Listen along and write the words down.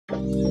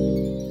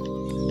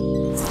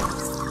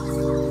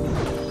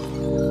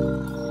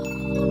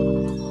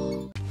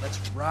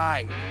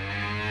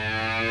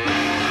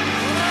die.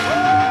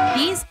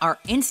 These are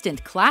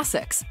instant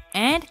classics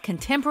and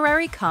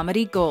contemporary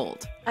comedy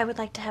gold. I would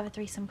like to have a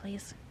threesome,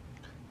 please.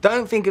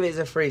 Don't think of it as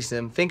a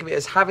threesome. Think of it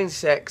as having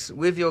sex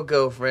with your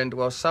girlfriend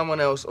while someone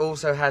else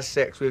also has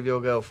sex with your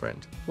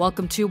girlfriend.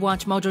 Welcome to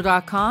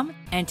WatchMojo.com,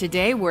 and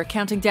today we're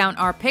counting down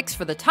our picks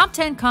for the top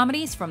 10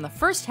 comedies from the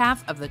first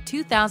half of the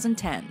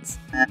 2010s.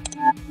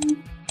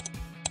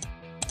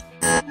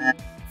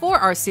 For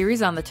our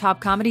series on the top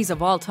comedies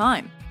of all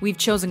time, we've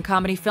chosen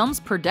comedy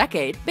films per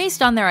decade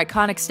based on their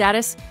iconic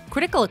status,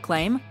 critical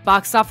acclaim,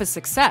 box office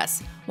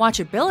success,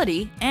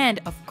 watchability, and,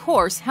 of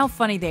course, how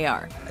funny they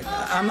are.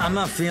 I'm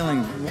not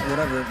feeling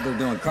whatever they're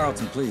doing.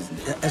 Carlton, please,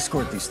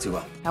 escort these two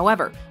up.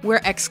 However,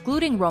 we're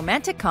excluding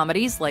romantic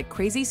comedies like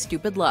Crazy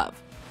Stupid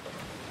Love.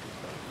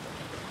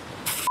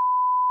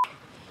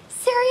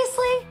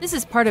 Seriously? This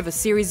is part of a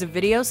series of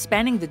videos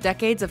spanning the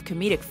decades of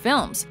comedic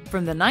films,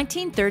 from the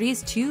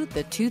 1930s to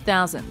the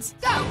 2000s.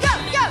 Go, go,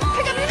 go!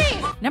 Pick up your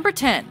knee! Number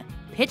 10.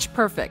 Pitch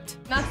Perfect.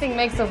 Nothing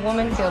makes a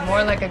woman feel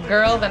more like a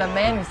girl than a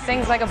man who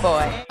sings like a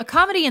boy. A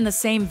comedy in the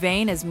same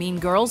vein as Mean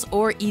Girls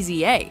or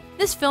Easy A,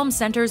 this film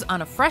centers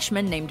on a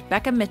freshman named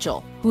Becca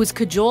Mitchell, who is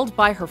cajoled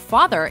by her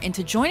father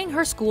into joining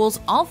her school's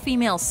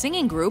all-female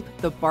singing group,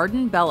 the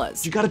Barden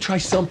Bellas. You gotta try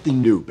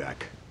something new,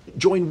 Beck.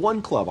 Join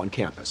one club on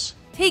campus.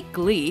 Take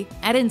Glee,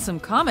 add in some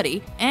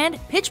comedy, and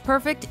Pitch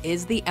Perfect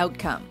is the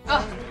outcome.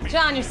 Oh,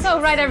 John, you're so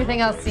right,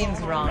 everything else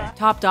seems wrong.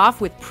 Topped off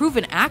with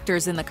proven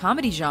actors in the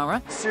comedy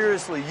genre.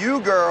 Seriously,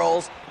 you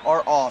girls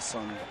are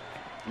awesome.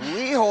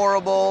 Me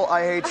horrible,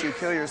 I hate you,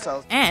 kill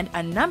yourselves. And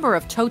a number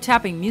of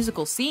toe-tapping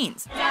musical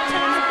scenes.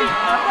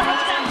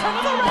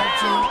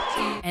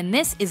 And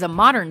this is a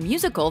modern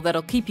musical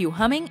that'll keep you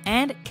humming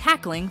and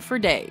cackling for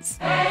days.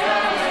 I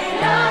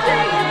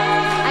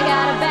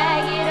gotta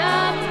bag it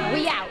up.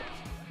 We out.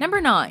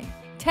 Number 9.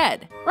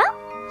 Ted. Well,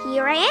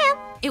 here I am.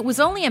 It was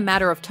only a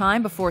matter of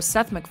time before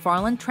Seth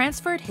MacFarlane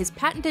transferred his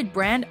patented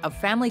brand of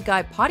Family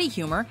Guy potty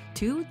humor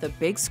to the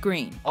big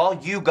screen. All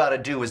you gotta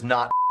do is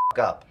not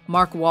up.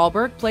 Mark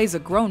Wahlberg plays a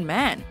grown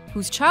man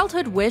whose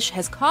childhood wish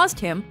has caused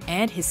him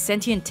and his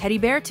sentient teddy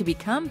bear to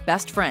become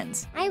best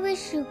friends. I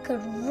wish you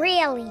could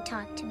really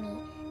talk to me,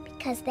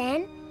 because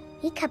then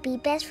we could be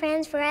best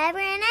friends forever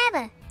and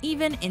ever.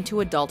 Even into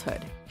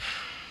adulthood.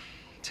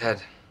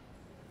 Ted,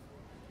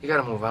 you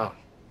gotta move out.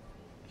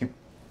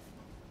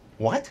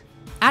 What?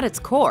 At its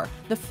core,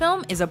 the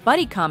film is a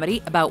buddy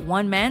comedy about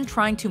one man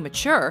trying to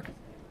mature.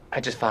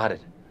 I just farted.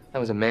 That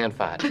was a man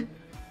fart.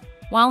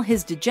 While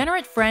his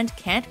degenerate friend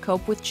can't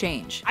cope with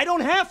change. I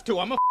don't have to,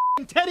 I'm a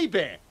f***ing teddy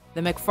bear.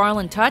 The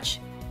MacFarlane touch?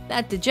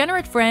 That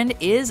degenerate friend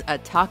is a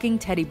talking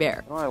teddy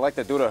bear. You know what I like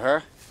to do to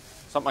her?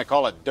 Something I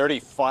call a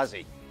dirty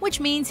fuzzy. Which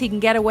means he can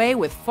get away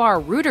with far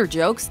ruder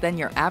jokes than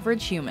your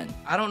average human.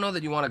 I don't know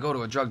that you want to go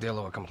to a drug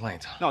dealer with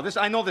complaints. No,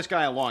 I know this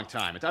guy a long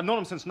time. I've known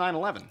him since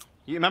 9/11.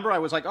 You remember I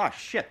was like, oh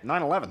shit,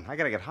 9/11, I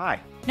gotta get high.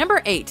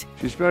 Number 8.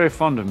 She's very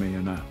fond of me,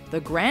 you know. The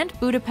Grand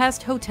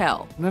Budapest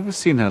Hotel. Never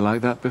seen her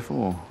like that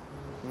before.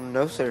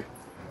 No, sir.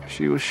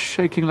 She was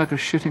shaking like a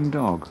shitting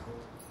dog.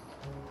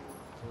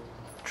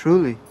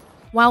 Truly.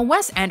 While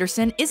Wes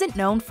Anderson isn't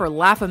known for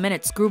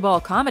laugh-a-minute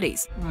screwball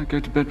comedies, I go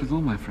to bed with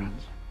all my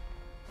friends.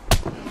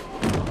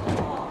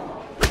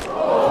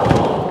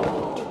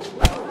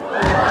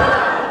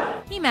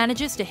 he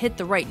manages to hit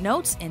the right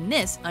notes in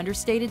this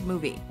understated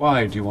movie.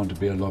 Why do you want to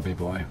be a lobby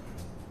boy?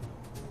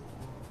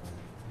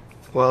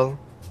 Well,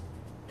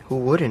 who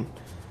wouldn't?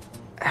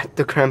 At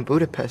the Grand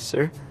Budapest,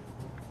 sir.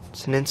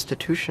 It's an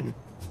institution.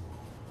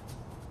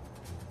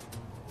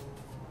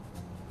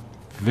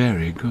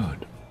 Very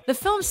good. The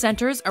film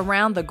centers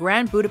around the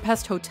Grand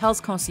Budapest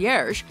Hotel's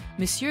concierge,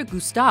 Monsieur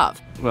Gustave.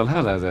 Well,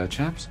 hello there,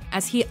 chaps.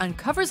 As he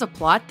uncovers a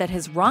plot that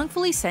has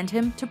wrongfully sent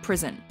him to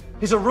prison.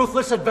 He's a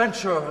ruthless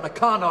adventurer and a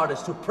con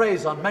artist who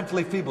preys on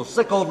mentally feeble,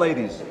 sick old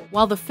ladies.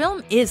 While the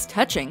film is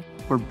touching,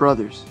 we're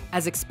brothers.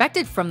 As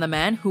expected from the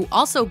man who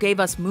also gave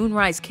us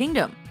Moonrise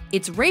Kingdom,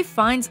 it's Ralph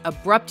Fiennes'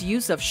 abrupt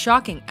use of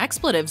shocking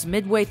expletives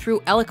midway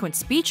through eloquent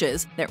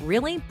speeches that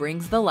really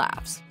brings the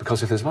laughs.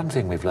 Because if there's one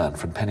thing we've learned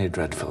from Penny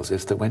Dreadfuls,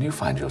 it's that when you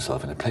find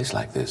yourself in a place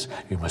like this,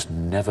 you must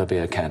never be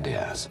a candy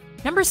ass.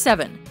 Number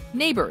 7.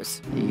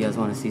 Neighbors. You guys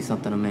want to see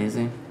something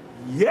amazing?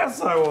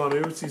 Yes, I want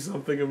to see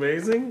something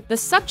amazing. The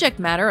subject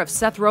matter of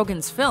Seth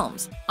Rogen's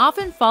films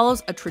often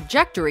follows a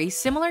trajectory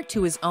similar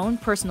to his own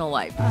personal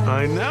life.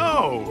 I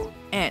know.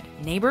 And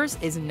Neighbors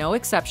is no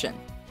exception.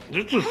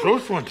 This is so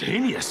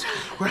spontaneous.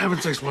 We're having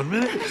sex 1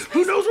 minute.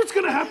 Who knows what's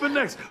going to happen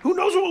next? Who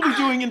knows what we'll be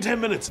doing in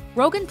 10 minutes?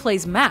 Rogen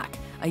plays Mac,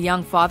 a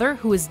young father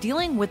who is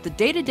dealing with the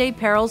day-to-day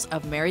perils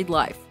of married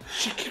life.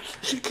 She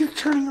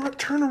keeps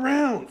turn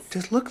around.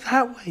 Just look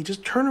that way.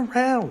 Just turn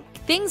around.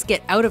 Things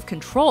get out of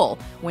control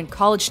when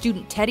college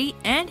student Teddy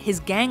and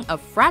his gang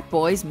of frat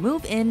boys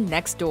move in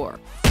next door.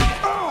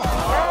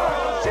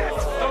 Oh, shit.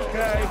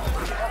 Okay.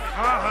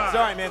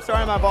 Sorry, man.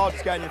 Sorry my ball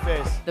just got in your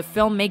face. The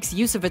film makes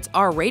use of its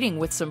R rating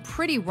with some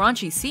pretty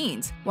raunchy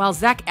scenes, while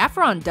Zac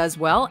Efron does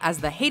well as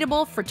the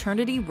hateable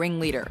fraternity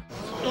ringleader.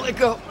 Let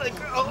go. Let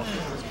go.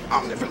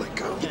 I'll never let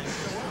go.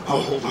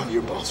 I'll hold on to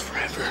your balls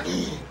forever.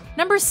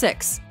 Number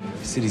 6.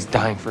 The city's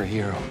dying for a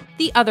hero.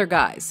 The Other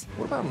Guys.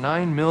 What about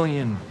 9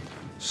 million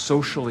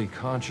socially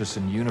conscious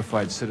and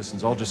unified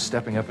citizens all just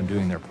stepping up and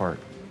doing their part?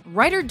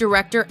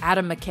 Writer-director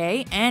Adam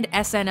McKay and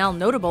SNL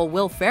notable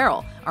Will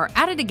Ferrell are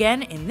at it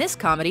again in this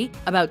comedy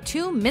about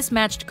two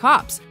mismatched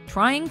cops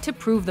trying to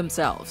prove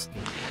themselves.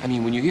 I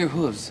mean, when you hear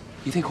hooves,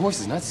 you think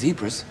horses, not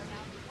zebras.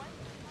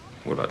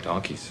 What about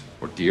donkeys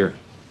or deer?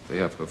 They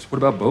have hooves. What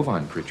about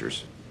bovine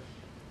creatures?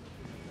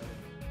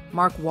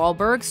 Mark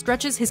Wahlberg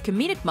stretches his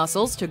comedic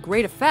muscles to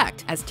great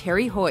effect as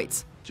Terry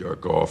Hoyts,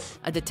 Jerk off.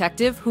 a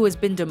detective who has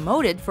been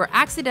demoted for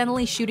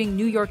accidentally shooting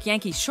New York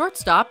Yankees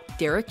shortstop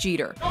Derek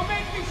Jeter. Don't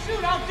make me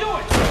shoot, I'll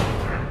do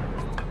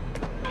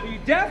it! Are you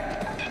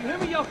deaf? You hear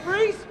me yell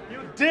freeze?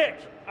 You dick!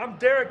 I'm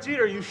Derek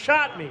Jeter, you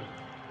shot me.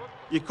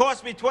 You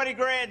cost me 20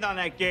 grand on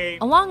that game.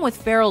 Along with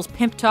Ferrell's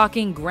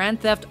pimp-talking,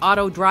 Grand Theft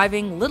Auto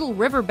driving, Little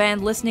River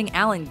Band listening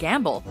Alan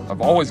Gamble, I've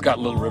always got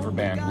Little River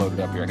Band loaded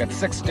up here. I got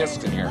 6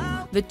 discs in here.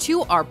 the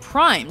two are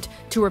primed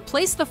to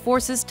replace the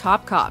force's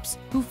top cops,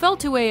 who fell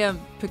to a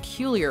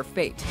peculiar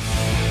fate.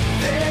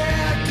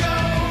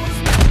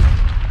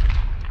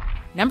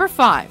 Number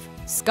 5.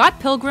 Scott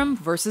Pilgrim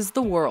vs.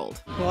 the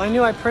World. Well, I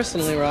knew I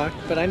personally rocked,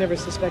 but I never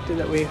suspected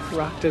that we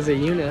rocked as a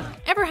unit.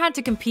 Ever had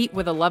to compete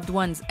with a loved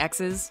one's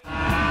exes?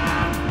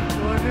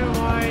 What do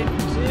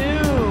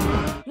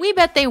I do? We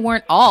bet they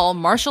weren't all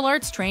martial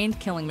arts trained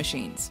killing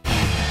machines.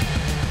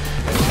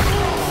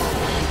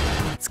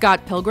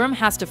 Scott Pilgrim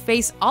has to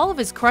face all of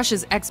his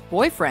crush's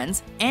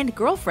ex-boyfriends and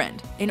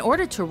girlfriend in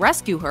order to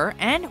rescue her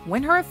and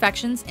win her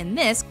affections in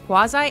this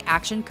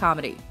quasi-action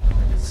comedy.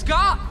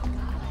 Scott!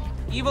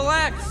 Evil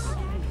X!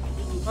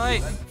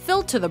 Right.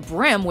 Filled to the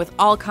brim with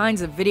all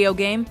kinds of video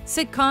game,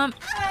 sitcom,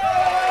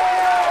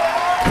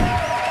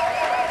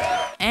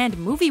 and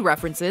movie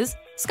references,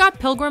 Scott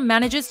Pilgrim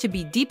manages to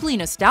be deeply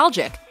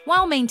nostalgic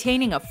while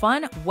maintaining a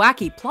fun,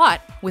 wacky plot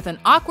with an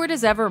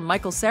awkward-as-ever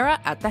Michael Cera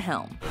at the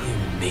helm.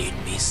 You made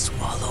me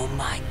swallow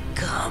my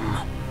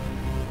gum.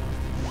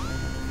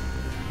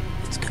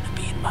 It's gonna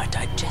be in my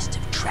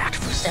digestive tract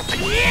for 7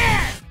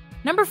 years!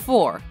 Number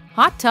 4.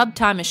 Hot Tub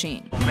Time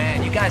Machine. Oh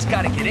man, you guys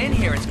gotta get in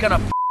here. It's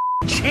gonna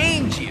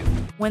change you.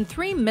 When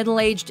 3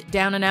 middle-aged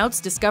down-and-outs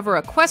discover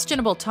a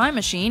questionable time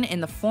machine in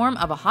the form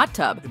of a hot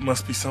tub, It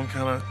must be some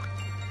kind of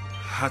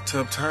hot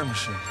tub time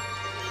machine.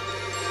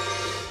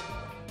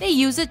 they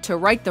use it to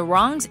right the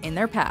wrongs in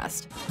their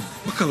past.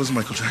 What color is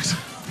Michael Jackson?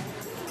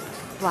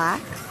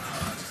 Black.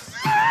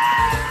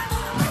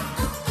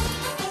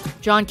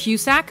 John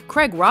Cusack,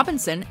 Craig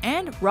Robinson,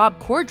 and Rob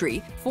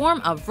Corddry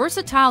form a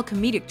versatile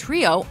comedic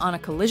trio on a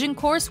collision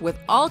course with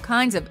all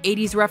kinds of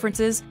 80s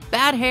references,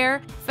 bad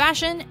hair,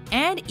 fashion,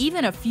 and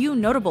even a few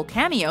notable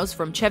cameos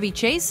from Chevy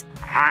Chase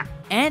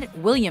and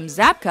William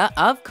Zabka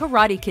of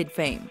Karate Kid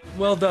fame.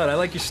 Well done, I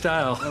like your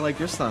style. I like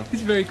your style.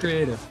 It's very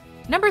creative.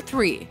 Number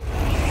 3.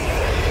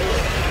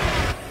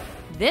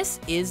 This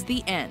is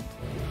the end.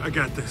 I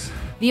got this.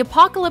 The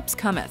apocalypse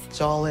cometh. It's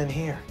all in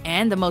here.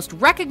 And the most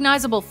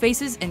recognizable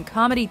faces in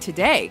comedy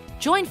today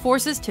join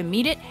forces to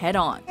meet it head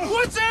on.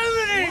 What's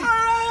happening? All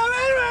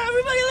right,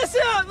 everybody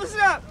listen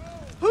up.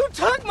 Who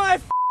took my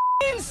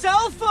f***ing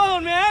cell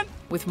phone, man?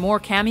 With more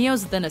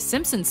cameos than a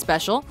Simpsons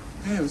special,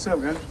 Hey, what's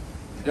up, guys?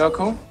 Y'all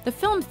cool? the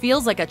film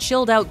feels like a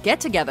chilled-out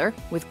get-together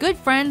with good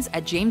friends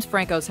at James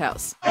Franco's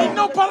house. Ain't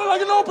no party like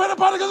a no penny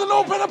party, cause a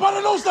no penny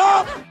party, no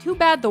stop! Too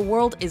bad the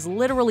world is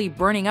literally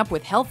burning up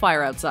with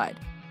hellfire outside.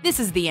 This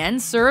is the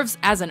End serves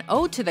as an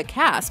ode to the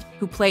cast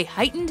who play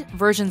heightened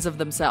versions of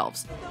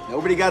themselves.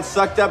 Nobody got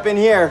sucked up in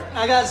here.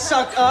 I got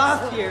sucked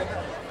off here.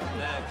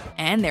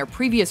 And their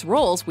previous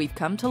roles we've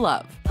come to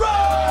love.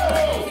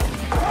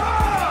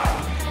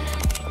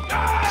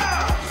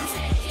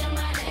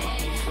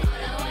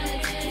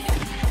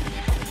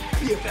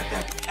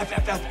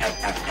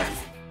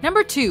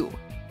 Number 2.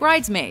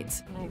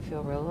 Bridesmaids. I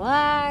feel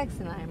relaxed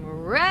and I'm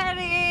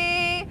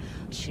ready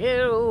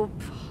to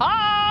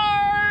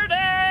party.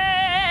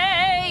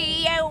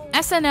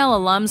 SNL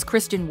alums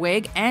Kristen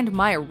Wiig and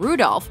Maya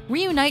Rudolph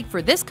reunite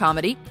for this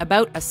comedy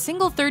about a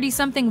single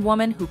 30-something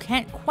woman who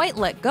can't quite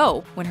let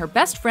go when her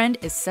best friend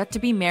is set to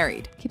be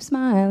married. Keep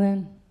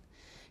smiling,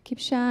 keep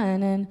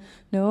shining,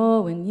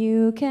 knowing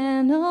you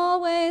can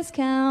always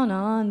count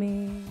on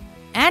me.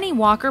 Annie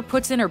Walker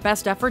puts in her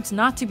best efforts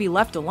not to be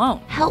left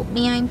alone, Help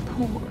me, I'm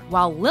poor.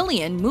 while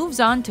Lillian moves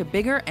on to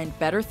bigger and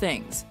better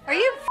things. Are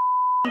you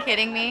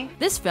kidding me?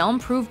 This film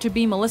proved to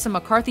be Melissa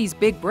McCarthy's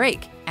big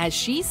break, as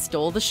she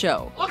stole the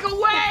show. Look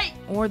away!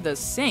 Or the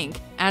sink,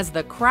 as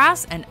the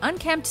crass and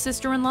unkempt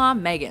sister-in-law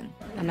Megan.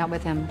 I'm not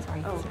with him.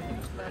 Sorry. Oh,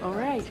 all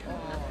right.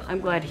 I'm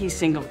glad he's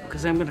single,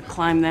 because I'm gonna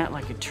climb that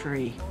like a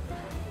tree.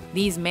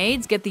 These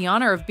maids get the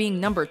honor of being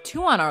number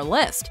 2 on our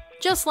list,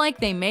 just like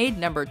they made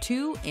number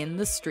 2 in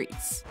the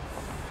streets.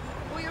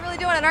 Well, you're really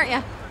doing it, aren't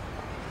you?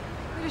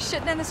 You're just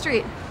shitting in the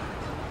street.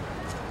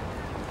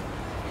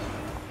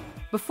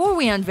 Before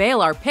we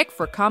unveil our pick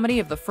for comedy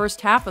of the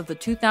first half of the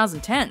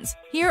 2010s,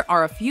 here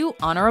are a few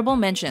honorable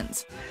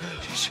mentions.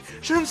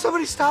 Shouldn't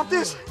somebody stop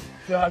this?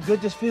 Feel how good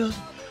this feels?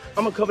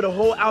 I'm gonna cover the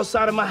whole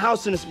outside of my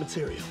house in this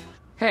material.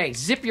 Hey,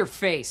 zip your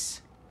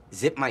face.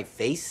 Zip my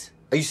face?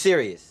 Are you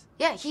serious?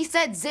 Yeah, he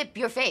said zip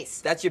your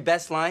face. That's your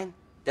best line?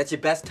 That's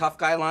your best tough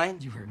guy line?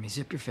 You heard me,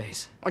 zip your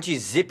face. Why don't you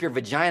zip your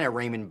vagina,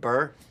 Raymond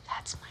Burr?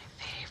 That's my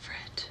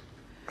favorite.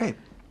 Rape.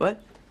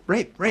 What?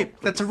 Rape.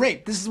 That's a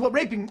rape. This is what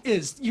raping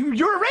is. You're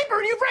a raper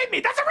and you've raped me.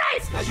 That's a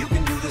rape! Now you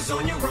can do this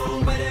on your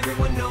own, but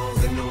everyone knows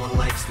that no one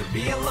likes to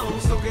be alone.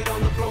 So get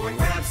on the floor and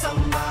grab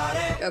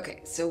somebody.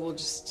 Okay, so we'll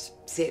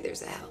just say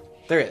there's a hell.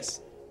 There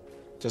is.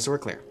 Just so we're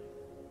clear.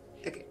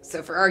 Okay,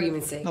 so for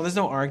argument's sake. No, there's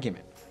no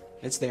argument.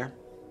 It's there.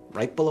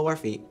 Right below our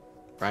feet.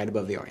 Right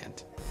above the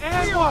Orient.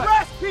 And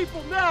arrest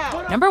people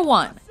now! Number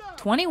 1,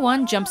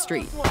 21 Jump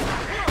Street.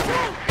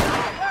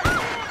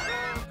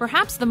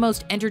 Perhaps the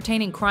most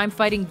entertaining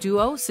crime-fighting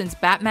duo since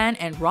Batman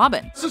and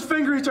Robin. Let's just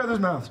finger each other's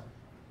mouths.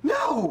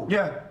 No!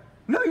 Yeah.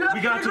 No, you're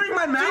not fingering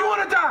my mouth. Do you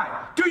want to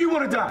die? Do you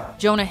want to die?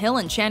 Jonah Hill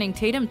and Channing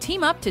Tatum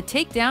team up to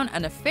take down a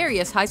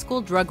nefarious high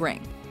school drug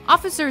ring.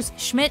 Officers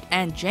Schmidt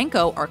and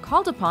Jenko are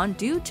called upon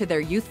due to their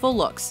youthful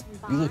looks.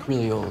 You look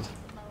really old.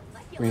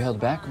 Were you held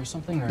back or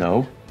something? Or?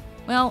 No.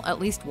 Well, at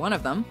least one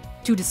of them,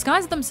 to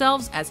disguise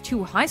themselves as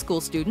two high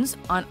school students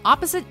on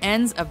opposite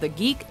ends of the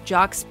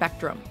geek-jock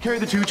spectrum. Carry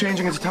the two,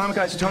 changing its atomic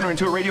isotoner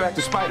into a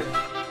radioactive spider.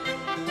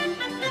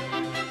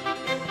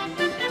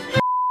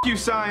 You,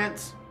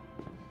 science.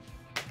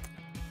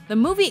 The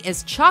movie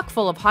is chock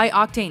full of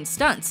high-octane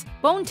stunts,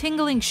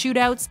 bone-tingling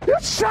shootouts,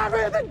 Shot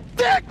me in the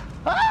dick!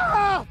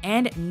 Ah!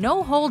 and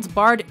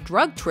no-holds-barred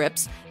drug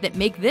trips that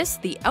make this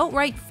the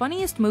outright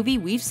funniest movie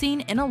we've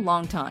seen in a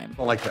long time. I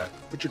don't like that.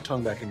 Put your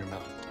tongue back in your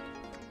mouth.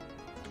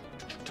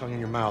 Put your tongue in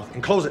your mouth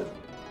and close it.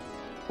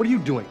 What are you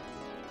doing?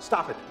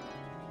 Stop it.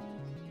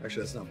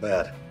 Actually, that's not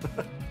bad.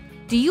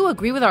 Do you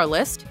agree with our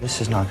list?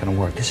 This is not gonna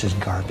work. This is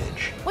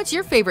garbage. What's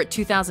your favorite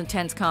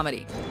 2010s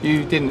comedy?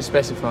 You didn't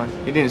specify.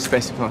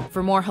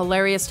 For more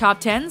hilarious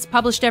top 10s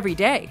published every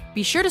day,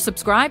 be sure to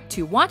subscribe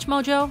to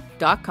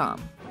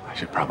WatchMojo.com. I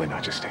should probably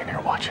not just stand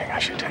here watching. I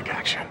should take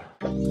action.